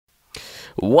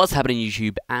What's happening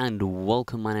YouTube, and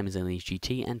welcome. My name is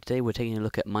EliasGT, and today we're taking a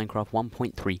look at Minecraft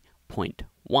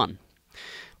 1.3.1.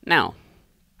 Now,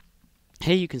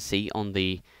 here you can see on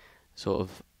the sort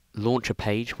of launcher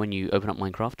page when you open up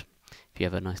Minecraft, if you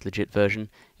have a nice legit version,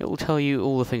 it will tell you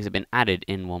all the things that have been added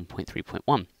in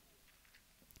 1.3.1.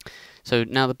 So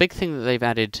now the big thing that they've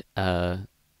added,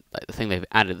 like the thing they've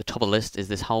added at the top of the list, is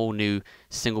this whole new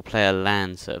single-player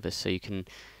LAN service. So you can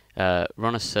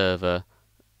run a server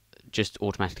just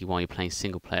automatically while you're playing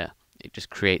single player. It just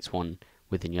creates one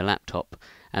within your laptop,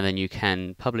 and then you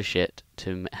can publish it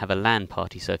to have a LAN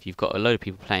party. So if you've got a load of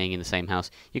people playing in the same house,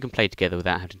 you can play together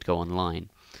without having to go online,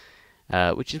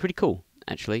 which is pretty cool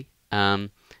actually. And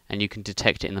you can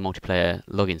detect it in the multiplayer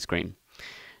login screen.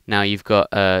 Now you've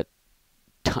got the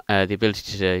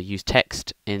ability to use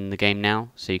text in the game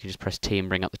now, so you can just press T and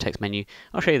bring up the text menu.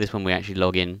 I'll show you this when we actually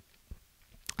log in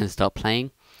and start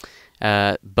playing.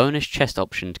 Bonus chest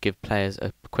option to give players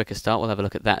a quicker start. We'll have a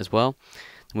look at that as well.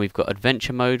 And we've got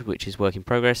adventure mode, which is work in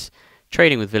progress.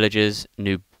 Trading with villagers,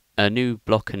 new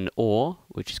block and ore,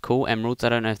 which is cool. Emeralds. I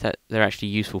don't know if they're actually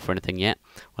useful for anything yet.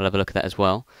 We'll have a look at that as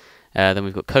well. Then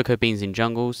we've got cocoa beans in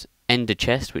jungles, ender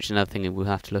chest, which is another thing that we'll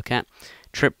have to look at.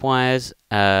 Tripwires,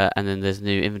 and then there's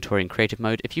new inventory in creative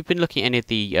mode. If you've been looking at any of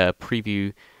the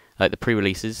preview, like the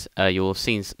pre-releases, you'll have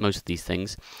seen most of these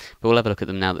things, but we'll have a look at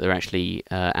them now that they're actually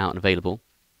out and available.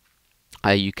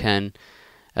 You can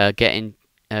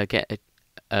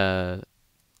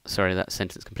sorry, that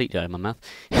sentence completely out of my mouth.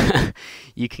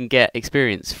 You can get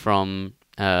experience from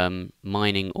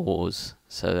mining ores,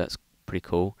 so that's pretty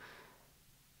cool.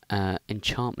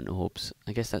 Enchantment orbs,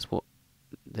 I guess that's what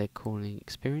they're calling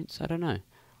experience. I don't know.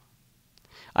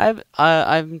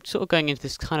 I'm sort of going into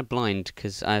this kind of blind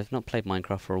because I've not played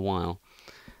Minecraft for a while.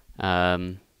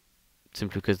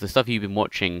 Simply because the stuff you've been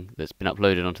watching that's been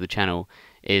uploaded onto the channel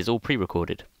is all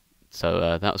pre-recorded.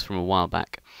 So that was from a while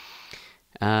back.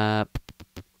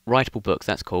 Writable books,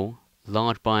 that's cool.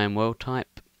 Large biome world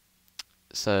type.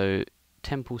 So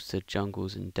temples to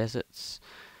jungles and deserts.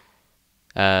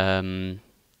 And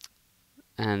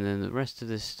then the rest of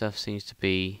this stuff seems to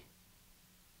be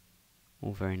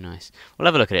all very nice. We'll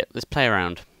have a look at it. Let's play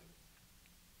around.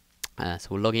 So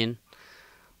we'll log in.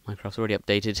 Minecraft's already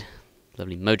updated.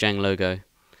 Lovely Mojang logo.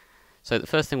 So the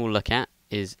first thing we'll look at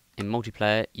is in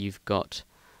multiplayer, you've got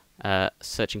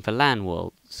searching for LAN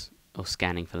worlds, or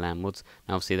scanning for LAN worlds.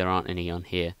 Now obviously there aren't any on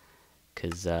here,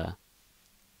 because I'm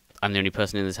the only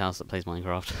person in this house that plays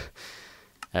Minecraft.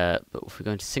 But if we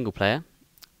go into single player,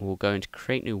 we'll go into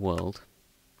create new world.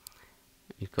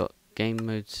 You've got game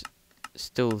modes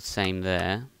still the same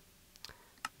there.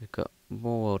 We've got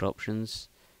more world options.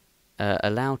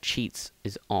 Allow cheats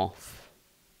is off.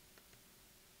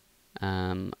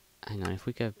 Hang on, if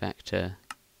we go back to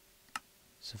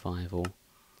survival,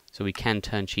 so we can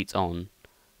turn cheats on.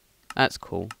 That's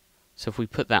cool. So if we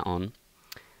put that on,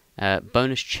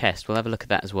 bonus chest, we'll have a look at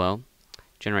that as well.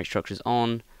 Generate structures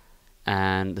on,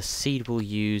 and the seed we'll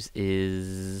use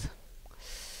is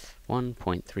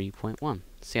 1.3.1.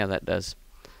 See how that does.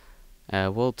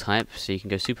 World type, so you can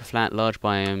go super flat, large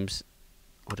biomes,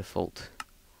 or default.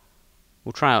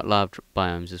 We'll try out large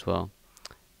biomes as well.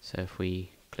 So if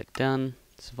we click done,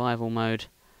 survival mode,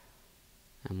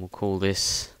 and we'll call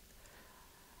this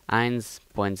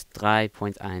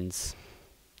 1.3.1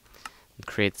 and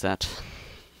create that.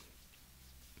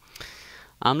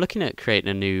 I'm looking at creating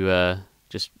a new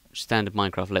just standard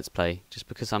Minecraft Let's Play, just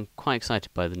because I'm quite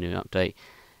excited by the new update.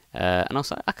 And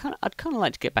also, I'd kind of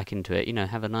like to get back into it, you know,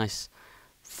 have a nice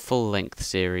full-length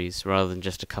series rather than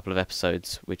just a couple of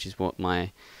episodes, which is what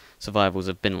my survivals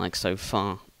have been like so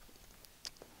far.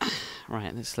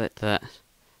 Right, let's let that...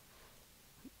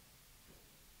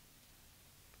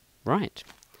 Right.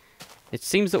 It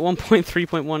seems that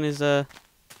 1.3.1 is a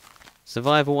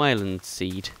survival island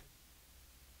seed.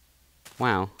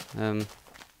 Wow.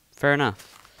 Fair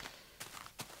enough.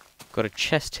 Got a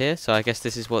chest here, so I guess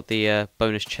this is what the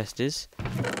bonus chest is.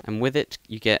 And with it,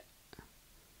 you get...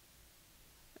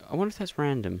 I wonder if that's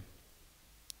random.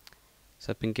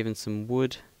 So I've been given some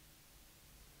wood,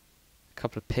 a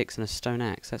couple of picks and a stone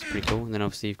axe. That's pretty cool. And then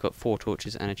obviously you've got 4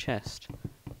 torches and a chest.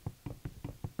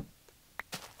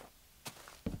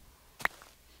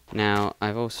 Now,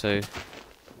 I've also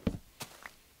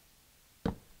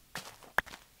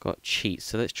got cheats.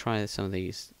 So let's try some of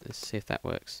these. Let's see if that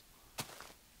works.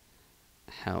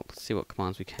 Help. Let's see what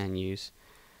commands we can use.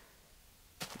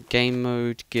 Game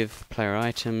mode, give player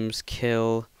items,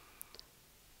 kill,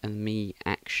 and me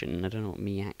action. I don't know what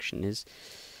me action is.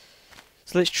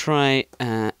 So let's try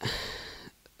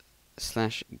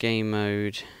slash game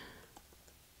mode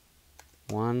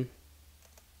 1.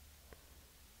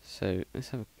 So let's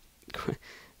have a.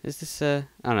 Is this I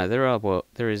don't know.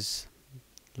 There is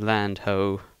land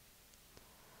ho.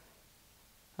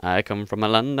 I come from a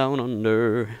land down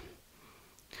under.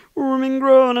 Roaming,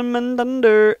 grown and men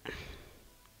under.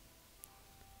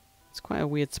 It's quite a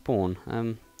weird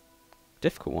spawn.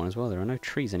 Difficult one as well. There are no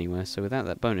trees anywhere, so without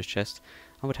that bonus chest,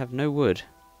 I would have no wood.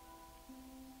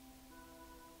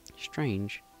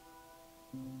 Strange.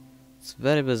 It's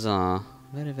very bizarre.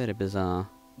 Very, very bizarre.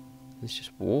 There's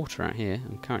just water out here.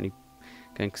 I'm currently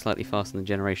going slightly faster than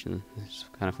generation. It's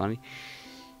kind of funny.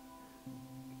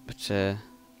 But,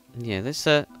 yeah, this,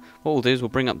 what we'll do is we'll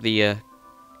bring up the,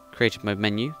 creative mode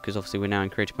menu, because obviously we're now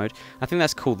in creative mode. I think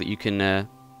that's cool that you can,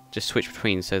 just switch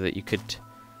between so that you could,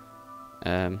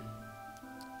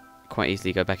 quite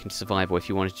easily go back into survival if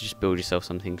you wanted to just build yourself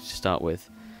something to start with.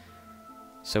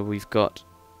 So we've got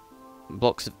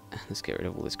blocks of... Let's get rid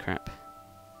of all this crap.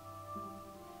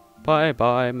 Bye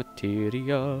bye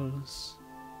materials.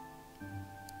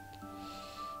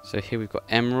 So here we've got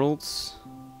emeralds.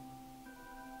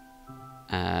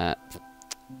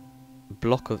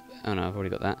 Block of... Oh no, I've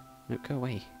already got that. No, go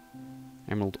away.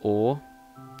 Emerald ore.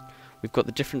 We've got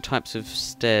the different types of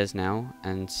stairs now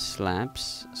and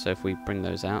slabs. So if we bring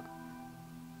those out.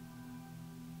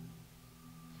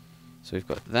 So we've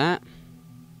got that.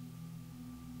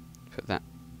 Put that...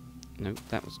 No,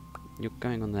 that was... You're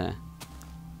going on there.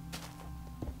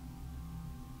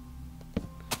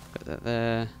 Put that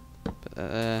there. Put that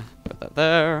there. Put that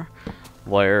there.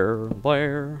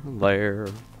 There.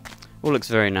 All looks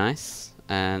very nice.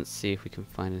 And see if we can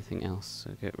find anything else.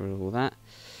 So get rid of all that.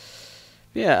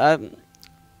 But yeah,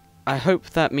 I hope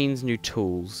that means new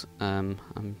tools. I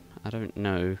don't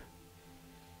know.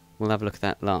 We'll have a look at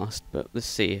that last, but let's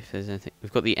see if there's anything.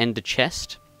 We've got the ender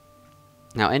chest.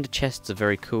 Now, ender chests are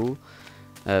very cool,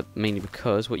 mainly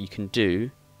because what you can do,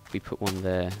 if we put one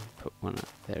there, put one up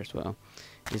there as well,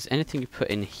 is anything you put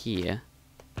in here,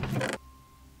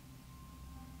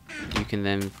 you can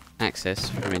then access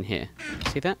from in here.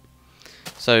 See that?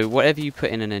 So whatever you put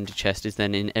in an ender chest is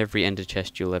then in every ender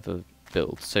chest you'll ever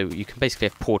build. So you can basically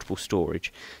have portable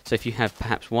storage. So if you have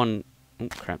perhaps one... Oh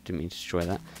crap, didn't mean to destroy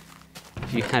that.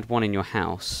 If you had one in your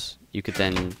house, you could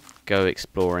then go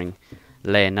exploring,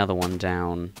 lay another one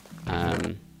down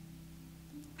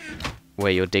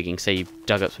where you're digging. Say you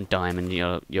dug up some diamond,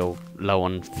 you're low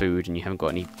on food and you haven't got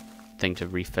anything to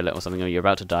refill it or something, or you're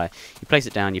about to die. You place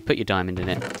it down, you put your diamond in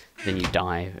it, then you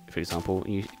die, for example.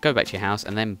 You go back to your house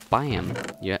and then bam,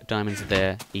 your diamonds are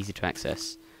there, easy to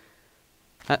access.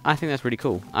 I think that's really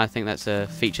cool. I think that's a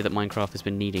feature that Minecraft has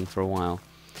been needing for a while.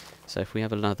 So if we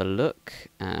have another look,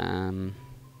 you can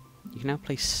now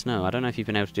place snow. I don't know if you've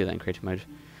been able to do that in creative mode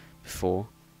before.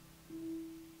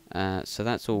 So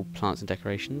that's all plants and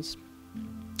decorations.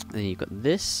 Then you've got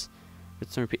this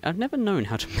redstone repeater. I've never known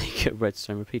how to make a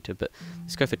redstone repeater, but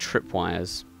let's go for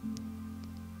tripwires.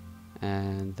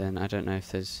 And then I don't know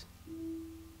if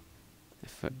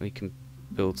we can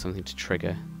build something to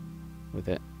trigger with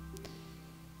it.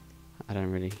 I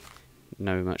don't really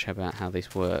know much about how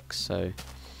this works, so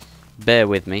bear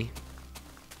with me.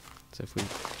 So if we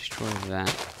destroy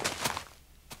that,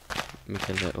 make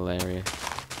a little area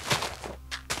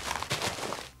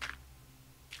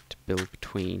to build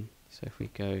between. So if we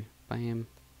go bam.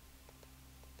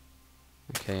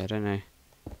 Okay, I don't know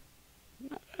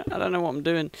what I'm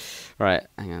doing. Right,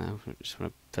 hang on, I just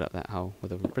want to fill up that hole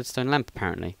with a redstone lamp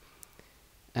apparently.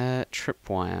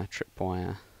 Tripwire.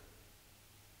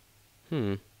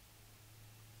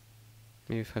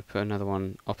 Maybe if I put another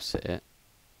one opposite it.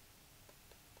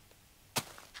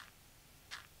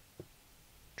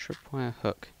 Tripwire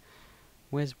hook.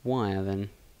 Where's wire then?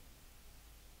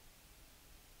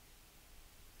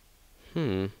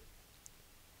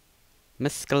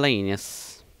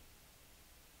 Miscellaneous.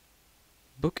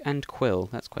 Book and quill.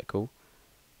 That's quite cool.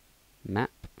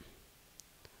 Map.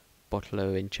 Bottle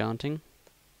o' enchanting.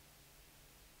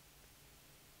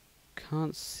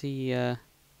 Can't see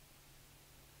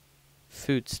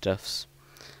foodstuffs.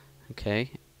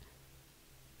 Okay.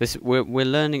 We're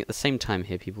learning at the same time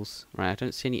here, peoples. Right, I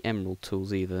don't see any emerald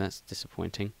tools either. That's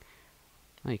disappointing.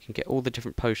 Oh, you can get all the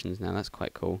different potions now. That's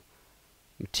quite cool.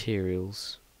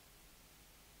 Materials.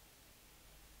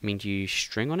 I mean, do you use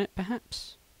string on it,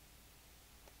 perhaps?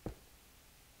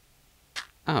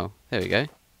 Oh, there we go.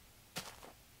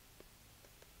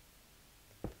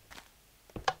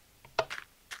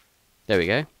 There we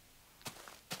go.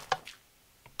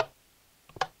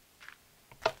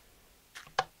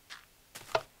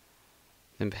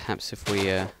 Then perhaps if we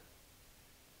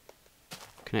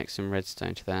connect some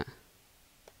redstone to that.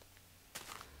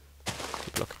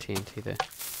 Block of TNT there.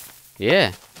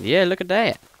 Yeah, look at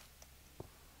that.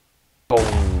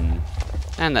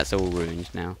 And that's all ruined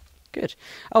now. Good.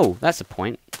 Oh, that's a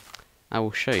point. I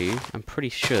will show you. I'm pretty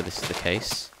sure this is the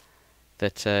case.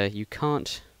 That you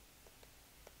can't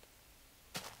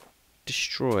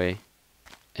destroy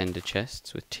ender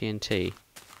chests with TNT.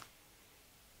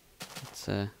 It's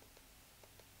damn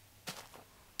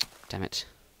it.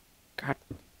 God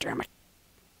damn it.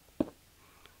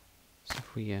 So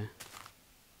if we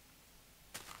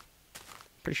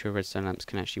pretty sure redstone lamps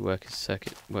can actually work as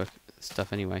circuit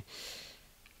stuff anyway.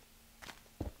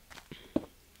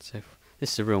 So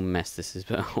this is a real mess, this is,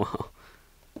 but well.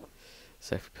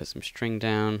 So if we put some string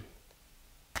down,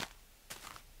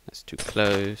 that's too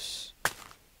close.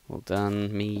 Well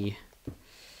done, me.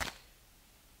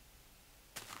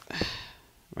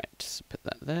 Right, just put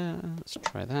that there. Let's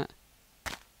try that.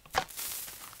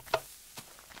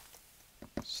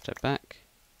 Step back.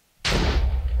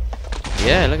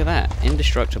 Yeah, look at that.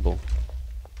 Indestructible.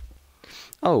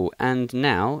 Oh, and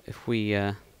now, if we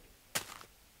get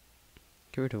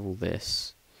rid of all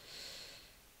this.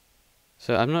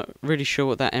 So I'm not really sure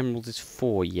what that emerald is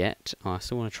for yet. Oh, I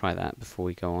still want to try that before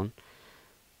we go on.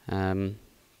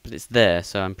 But it's there,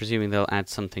 so I'm presuming they'll add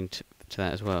something to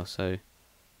that as well. So,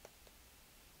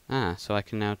 so I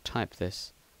can now type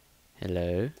this.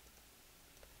 Hello.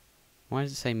 Why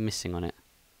does it say missing on it?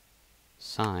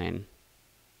 Sign.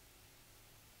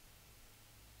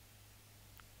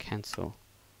 Cancel.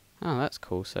 Oh, that's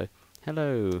cool. So,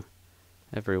 hello,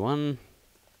 everyone,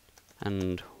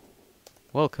 and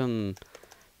welcome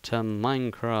to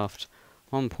Minecraft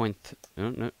 1. Oh,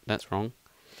 no, that's wrong.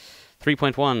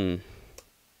 3.1.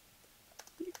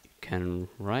 You can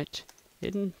write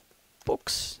in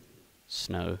books.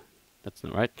 Snow. That's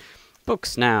not right.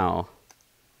 Books now.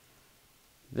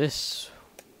 This,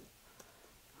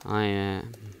 I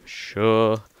am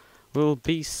sure, will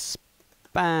be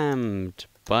spammed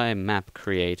by map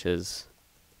creators.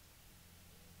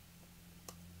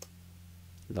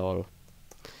 Lol.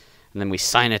 And then we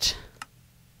sign it.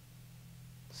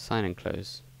 Sign and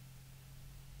close.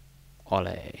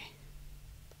 Ole.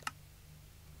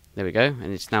 There we go,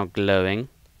 and it's now glowing,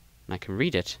 and I can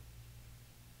read it.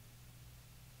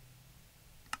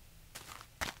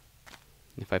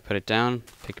 If I put it down,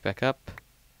 pick it back up,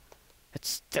 it's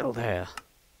still there.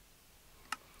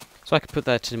 So I can put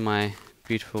that in my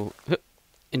beautiful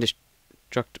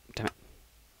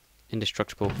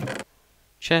indestructible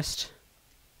chest,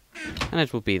 and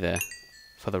it will be there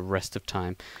for the rest of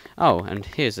time. Oh, and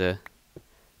here's a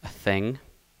thing.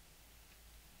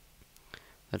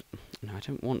 No, I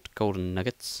don't want golden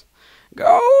nuggets.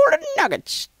 Golden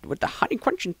nuggets with the honey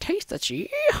crunching taste. That's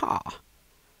yeehaw.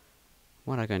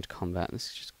 Why did I go into combat?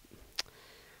 This just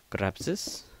grabs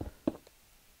this.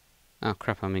 Oh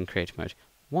crap! I'm in creative mode.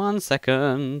 1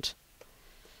 second.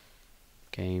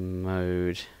 Game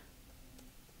mode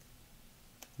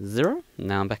 0.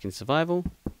 Now I'm back in survival,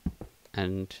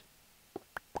 and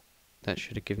that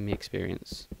should have given me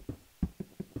experience.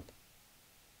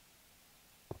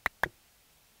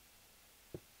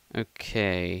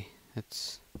 Okay,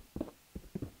 that's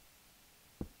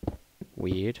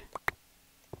weird.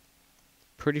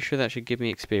 Pretty sure that should give me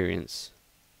experience.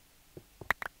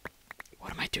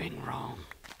 What am I doing wrong?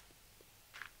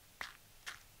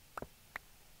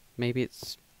 Maybe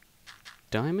it's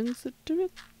diamonds that do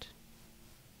it?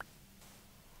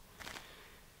 I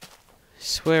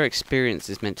swear experience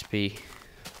is meant to be...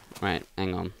 Right,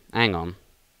 hang on.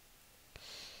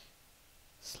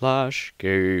 /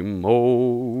 game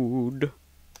mode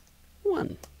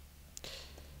 1.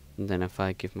 And then if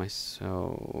I give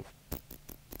myself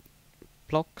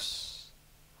blocks,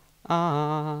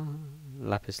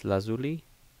 lapis lazuli,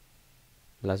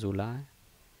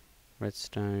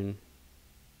 redstone,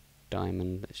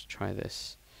 diamond. Let's try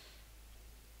this.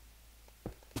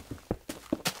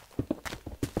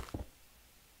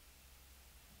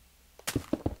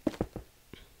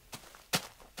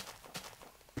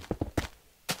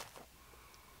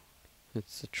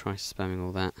 Let's try spamming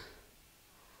all that.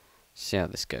 See how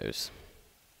this goes.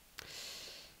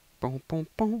 Boom, boom,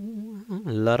 boom.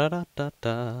 La da da da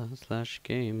da. /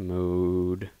 game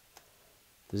mode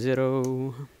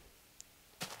 0.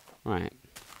 Right.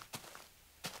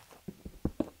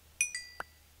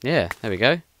 Yeah, there we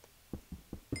go.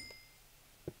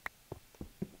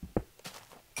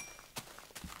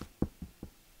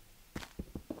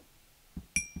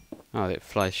 Oh, it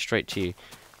flies straight to you.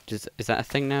 Is that a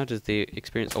thing now? Does the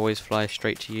experience always fly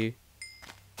straight to you?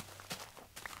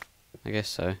 I guess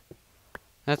so.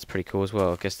 That's pretty cool as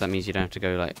well. I guess that means you don't have to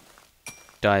go like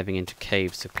diving into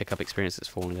caves to pick up experience that's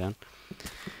falling down.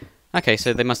 Okay,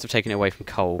 so they must have taken it away from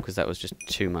coal because that was just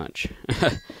too much.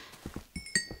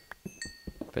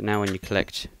 But now when you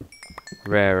collect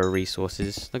rarer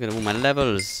resources. Look at all my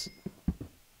levels.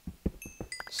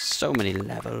 So many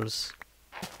levels.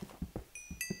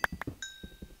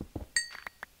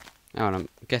 Oh, and I'm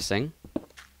guessing.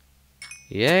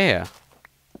 Yeah.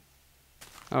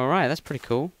 Alright, that's pretty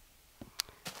cool.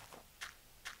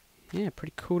 Yeah,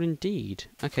 pretty cool indeed.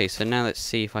 Okay, so now let's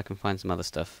see if I can find some other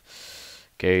stuff.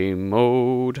 Game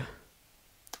mode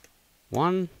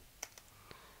 1.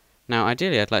 Now,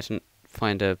 ideally, I'd like to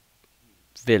find a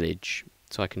village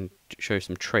so I can show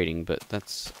some trading, but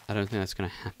I don't think that's going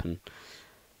to happen.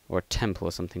 Or a temple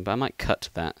or something, but I might cut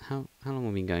that. How long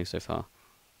have we been going so far?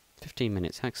 15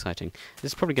 minutes, how exciting.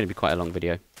 This is probably going to be quite a long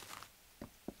video.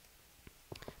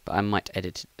 But I might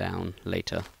edit it down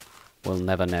later. We'll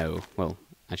never know. Well,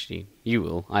 actually, you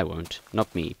will. I won't.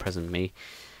 Not me, present me.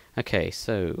 Okay,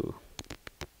 so...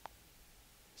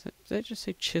 Did they just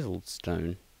say chiseled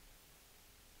stone?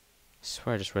 I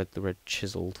swear I just read the word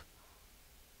chiseled.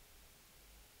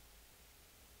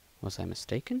 Was I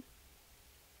mistaken?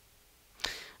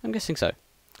 I'm guessing so.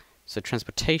 So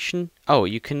transportation. Oh,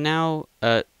 you can now...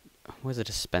 where's a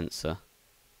dispenser?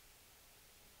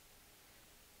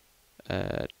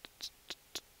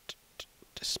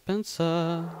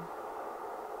 Dispenser.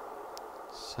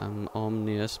 Some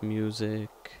ominous music.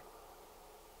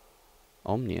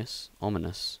 Ominous?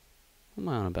 Ominous. What am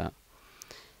I on about?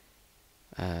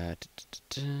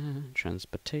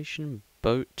 Transportation,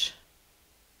 boat,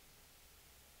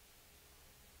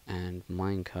 and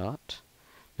minecart.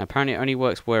 Now apparently it only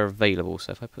works where available,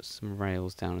 so if I put some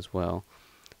rails down as well,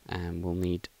 and we'll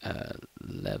need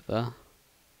leather,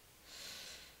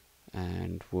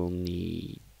 and we'll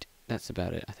need... That's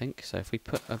about it, I think. So if we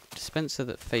put a dispenser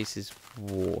that faces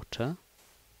water,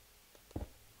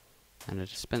 and a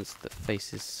dispenser that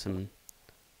faces some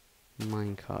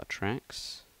minecart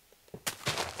tracks,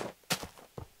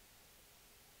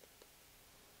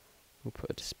 we'll put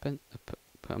a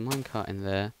minecart in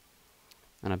there,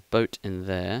 and a boat in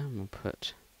there, and we'll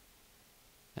put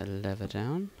a lever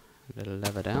down, a little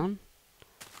lever down.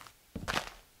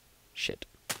 Shit.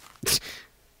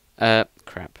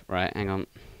 Crap. Right, hang on.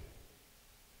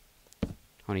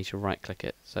 I need to right click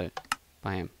it, so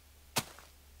bam.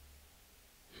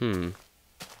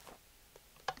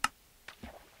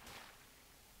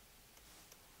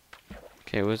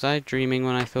 Okay, was I dreaming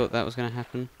when I thought that was going to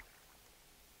happen?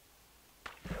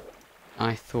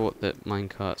 I thought that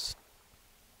minecarts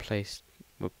placed...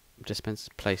 Well, dispensers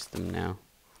placed them now.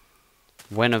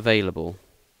 When available.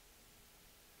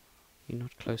 You're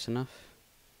not close enough?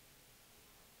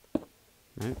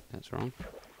 No, that's wrong.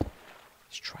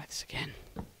 Let's try this again.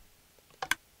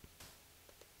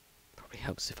 Probably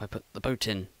helps if I put the boat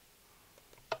in.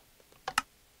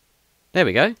 There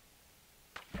we go.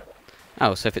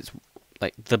 Oh, so if it's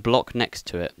like the block next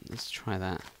to it. Let's try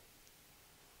that.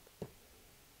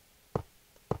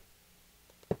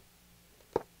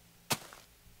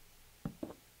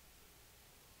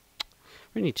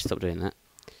 We need to stop doing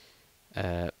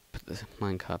that. Put the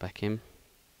minecart back in.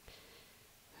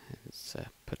 Let's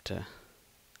put a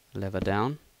lever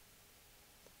down.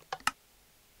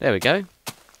 There we go.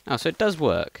 Oh, so it does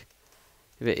work.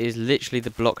 If it is literally the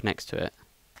block next to it.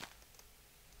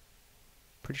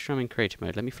 Pretty sure I'm in creative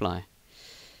mode. Let me fly.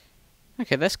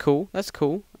 Okay, that's cool. That's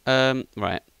cool.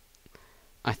 Right.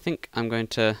 I think I'm going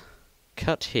to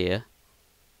cut here.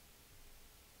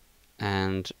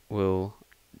 And we'll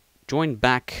join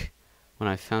back when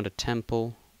I've found a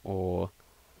temple or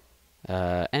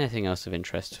anything else of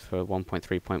interest for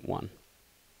 1.3.1.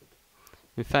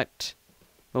 In fact,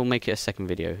 we'll make it a second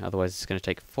video, otherwise it's going to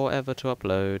take forever to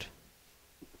upload.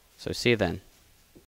 So see you then.